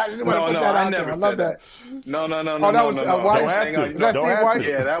want to put that out there. I love that. No. Oh, that was Weiss? Steve Weiss?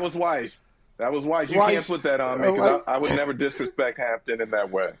 Yeah, that was Weiss. That was Weiss. You can't put that on me because I would never disrespect Hampton in that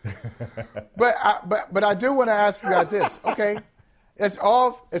way. But I do want to ask you guys this. Okay, it's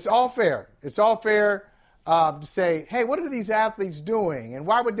all fair. It's all fair to say, hey, what are these athletes doing, and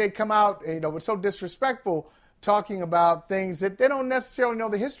why would they come out, with so disrespectful, talking about things that they don't necessarily know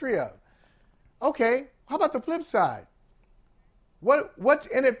the history of? Okay. How about the flip side? What's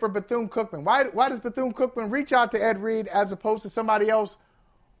in it for Bethune-Cookman? Why does Bethune-Cookman reach out to Ed Reed as opposed to somebody else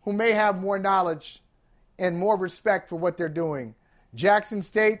who may have more knowledge and more respect for what they're doing? Jackson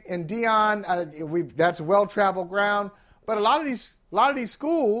State and Deion, that's well-traveled ground. But a lot of these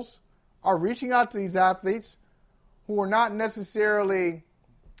schools are reaching out to these athletes who are not necessarily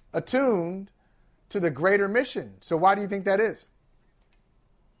attuned to the greater mission. So why do you think that is?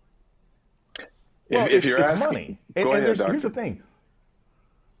 Well, if you're asking, money. Here's the thing.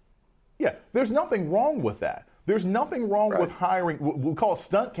 Yeah, there's nothing wrong with that. There's nothing wrong with hiring. We'll call it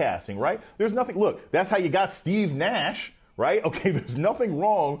stunt casting, right? There's nothing. Look, that's how you got Steve Nash, right? Okay, there's nothing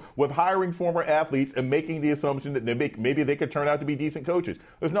wrong with hiring former athletes and making the assumption that maybe they could turn out to be decent coaches.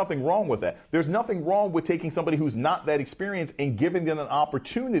 There's nothing wrong with that. There's nothing wrong with taking somebody who's not that experienced and giving them an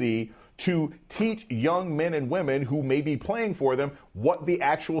opportunity to teach young men and women who may be playing for them what the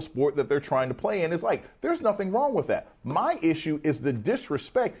actual sport that they're trying to play in is like. There's nothing wrong with that. My issue is the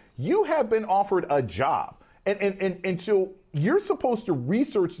disrespect. You have been offered a job, and so you're supposed to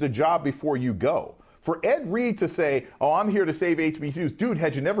research the job before you go. For Ed Reed to say, oh, I'm here to save HBCUs, dude,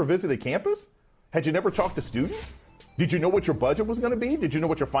 had you never visited campus? Had you never talked to students? Did you know what your budget was going to be? Did you know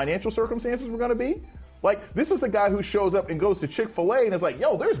what your financial circumstances were going to be? Like, this is the guy who shows up and goes to Chick-fil-A and is like,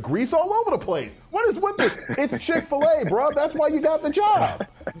 yo, there's grease all over the place. What is with this? It's Chick-fil-A, bro. That's why you got the job,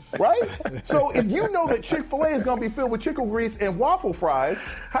 right? So if you know that Chick-fil-A is going to be filled with chicken grease and waffle fries,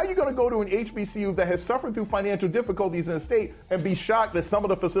 how are you going to go to an HBCU that has suffered through financial difficulties in the state and be shocked that some of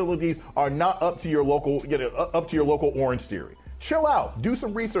the facilities are not up to your local, Orange Theory? Chill out. Do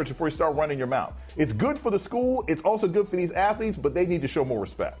some research before you start running your mouth. It's good for the school. It's also good for these athletes, but they need to show more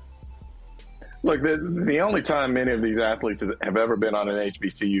respect. Look, the only time many of these athletes have ever been on an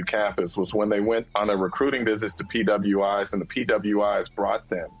HBCU campus was when they went on a recruiting visits to PWIs, and the PWIs brought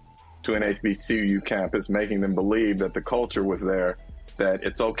them to an HBCU campus, making them believe that the culture was there, that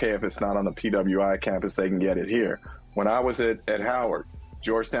it's okay if it's not on the PWI campus, they can get it here. When I was at Howard,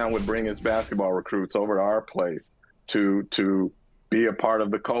 Georgetown would bring his basketball recruits over to our place to be a part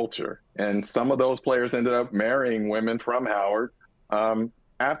of the culture. And some of those players ended up marrying women from Howard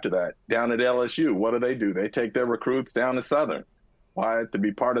after that. Down at LSU, what do? They take their recruits down to Southern. Why? To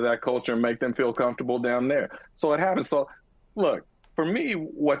be part of that culture and make them feel comfortable down there. So it happens. So, look, for me,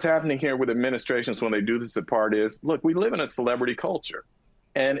 what's happening here with administrations when they do this apart is, look, we live in a celebrity culture.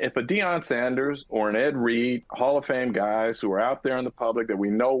 And if a Deion Sanders or an Ed Reed, Hall of Fame guys who are out there in the public that we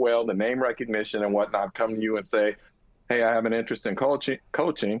know well, the name recognition and whatnot, come to you and say, hey, I have an interest in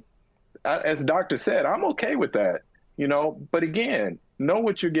coaching, as the doctor said, I'm okay with that, But again, know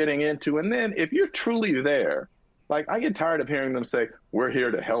what you're getting into. And then if you're truly there, like I get tired of hearing them say, we're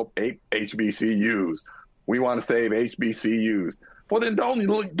here to help HBCUs. We want to save HBCUs. Well, then don't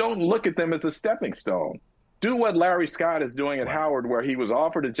look at them as a stepping stone. Do what Larry Scott is doing at Howard, where he was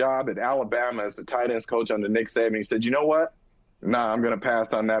offered a job at Alabama as the tight ends coach under Nick Saban. He said, you know what? nah, I'm going to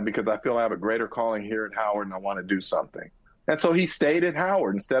pass on that because I feel I have a greater calling here at Howard and I want to do something. And so he stayed at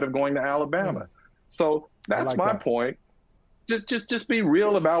Howard instead of going to Alabama. So that's my point. Just be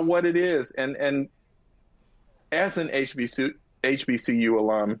real about what it is. And as an HBCU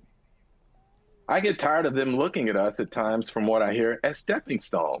alum, I get tired of them looking at us at times, from what I hear, as stepping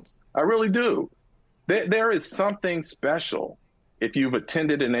stones. I really do. There is something special if you've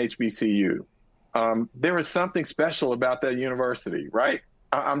attended an HBCU. There is something special about that university, right?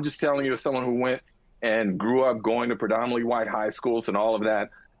 I'm just telling you, as someone who went and grew up going to predominantly white high schools and all of that,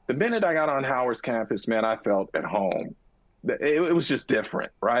 the minute I got on Howard's campus, man, I felt at home. It was just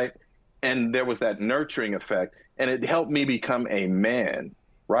different, right? And there was that nurturing effect, and it helped me become a man,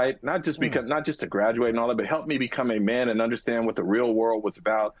 right? Not just to graduate and all that, but helped me become a man and understand what the real world was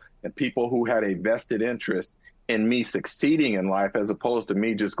about, and people who had a vested interest in me succeeding in life, as opposed to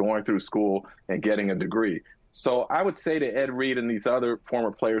me just going through school and getting a degree. So I would say to Ed Reed and these other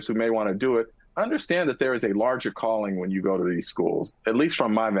former players who may want to do it, understand that there is a larger calling when you go to these schools, at least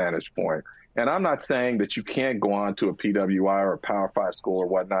from my vantage point. And I'm not saying that you can't go on to a PWI or a Power 5 school or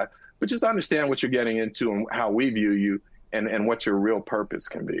whatnot, but just understand what you're getting into and how we view you and what your real purpose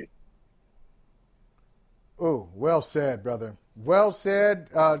can be. Oh, well said, brother. Well said,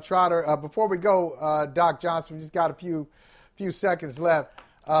 Trotter. Before we go, Doc Johnson, we just got a few seconds left.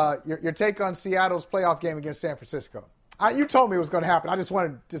 Your take on Seattle's playoff game against San Francisco. You told me it was going to happen. I just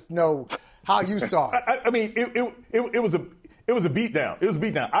wanted to know how you saw it. I mean, it was a beatdown. It was a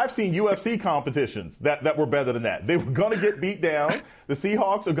beatdown. I've seen UFC competitions that were better than that. They were going to get beat down. The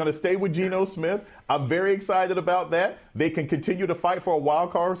Seahawks are going to stay with Geno Smith. I'm very excited about that. They can continue to fight for a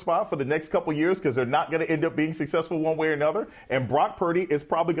wild card spot for the next couple years because they're not going to end up being successful one way or another. And Brock Purdy is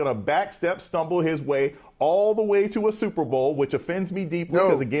probably going to backstep, stumble his way all the way to a Super Bowl, which offends me deeply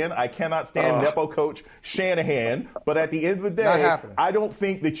because, again, I cannot stand Nepo coach Shanahan. But at the end of the day, I don't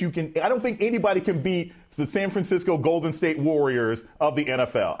think anybody can beat the San Francisco Golden State Warriors of the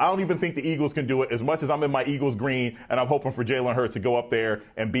NFL. I don't even think the Eagles can do it, as much as I'm in my Eagles green and I'm hoping for Jalen Hurts to go up there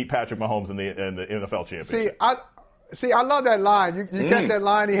and beat Patrick Mahomes in the NFL championship. I love that line. You catch that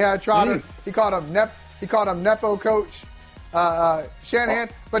line he had, Trotter? He called him Nepo coach Shanahan.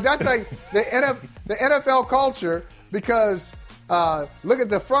 But that's like the NFL culture, because look at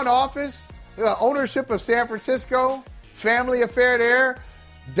the front office, the ownership of San Francisco, family affair there.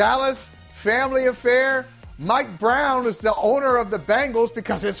 Dallas, family affair. Mike Brown is the owner of the Bengals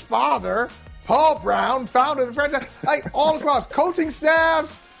because his father, Paul Brown, founded the franchise. Like all across, coaching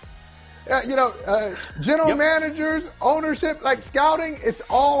staffs, general managers, ownership, like scouting, it's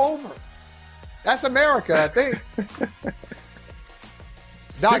all over. That's America, I think.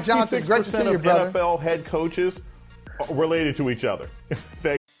 Doc Johnson, great to see you, brother. NFL head coaches are related to each other.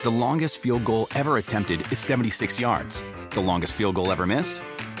 The longest field goal ever attempted is 76 yards. The longest field goal ever missed?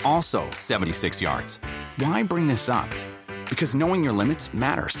 Also 76 yards. Why bring this up? Because knowing your limits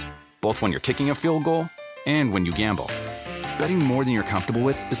matters, both when you're kicking a field goal and when you gamble. Betting more than you're comfortable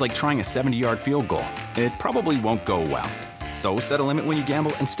with is like trying a 70-yard field goal. It probably won't go well. So set a limit when you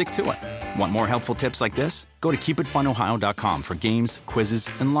gamble and stick to it. Want more helpful tips like this? Go to keepitfunohio.com for games, quizzes,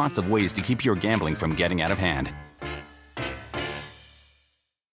 and lots of ways to keep your gambling from getting out of hand.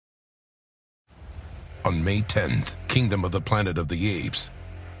 On May 10th, Kingdom of the Planet of the Apes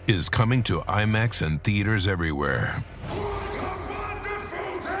is coming to IMAX and theaters everywhere.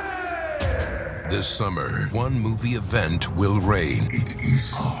 This summer, one movie event will reign. It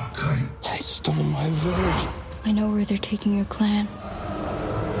is our time. They stole my village. I know where they're taking your clan.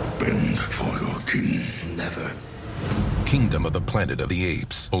 Bend for your king. Never. Kingdom of the Planet of the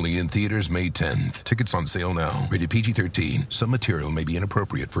Apes. Only in theaters May 10th. Tickets on sale now. Rated PG-13. Some material may be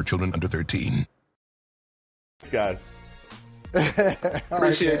inappropriate for children under 13. Guys.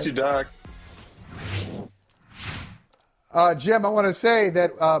 Appreciate you, Doc. Jim, I want to say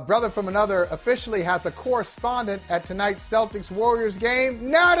that brother from another officially has a correspondent at tonight's Celtics-Warriors game.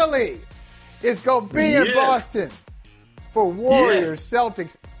 Natalie is going to be in Boston for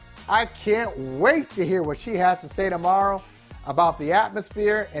Warriors-Celtics. I can't wait to hear what she has to say tomorrow about the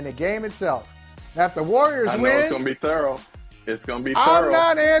atmosphere and the game itself. Now, if the Warriors win... I know it's going to be thorough. It's going to be thorough. I'm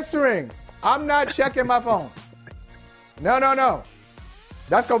not answering. I'm not checking my phone. No.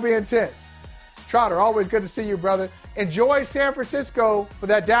 That's going to be intense. Trotter, always good to see you, brother. Enjoy San Francisco for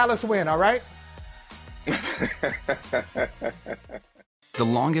that Dallas win, all right? The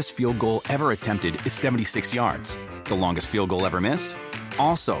longest field goal ever attempted is 76 yards. The longest field goal ever missed?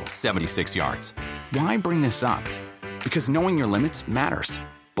 Also 76 yards. Why bring this up? Because knowing your limits matters,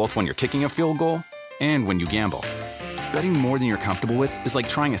 both when you're kicking a field goal and when you gamble. Betting more than you're comfortable with is like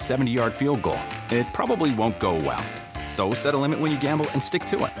trying a 70-yard field goal. It probably won't go well. So set a limit when you gamble and stick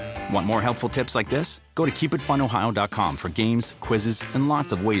to it. Want more helpful tips like this? Go to keepitfunohio.com for games, quizzes, and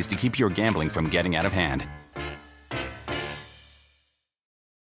lots of ways to keep your gambling from getting out of hand.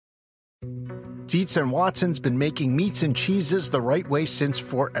 Dietz & Watson's been making meats and cheeses the right way since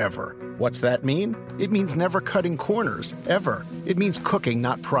forever. What's that mean? It means never cutting corners, ever. It means cooking,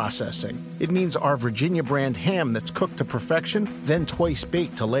 not processing. It means our Virginia brand ham that's cooked to perfection, then twice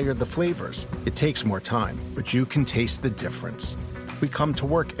baked to layer the flavors. It takes more time, but you can taste the difference. We come to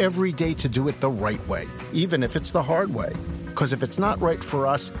work every day to do it the right way, even if it's the hard way. Because if it's not right for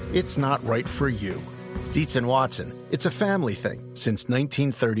us, it's not right for you. Dietz & Watson, it's a family thing since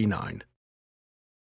 1939.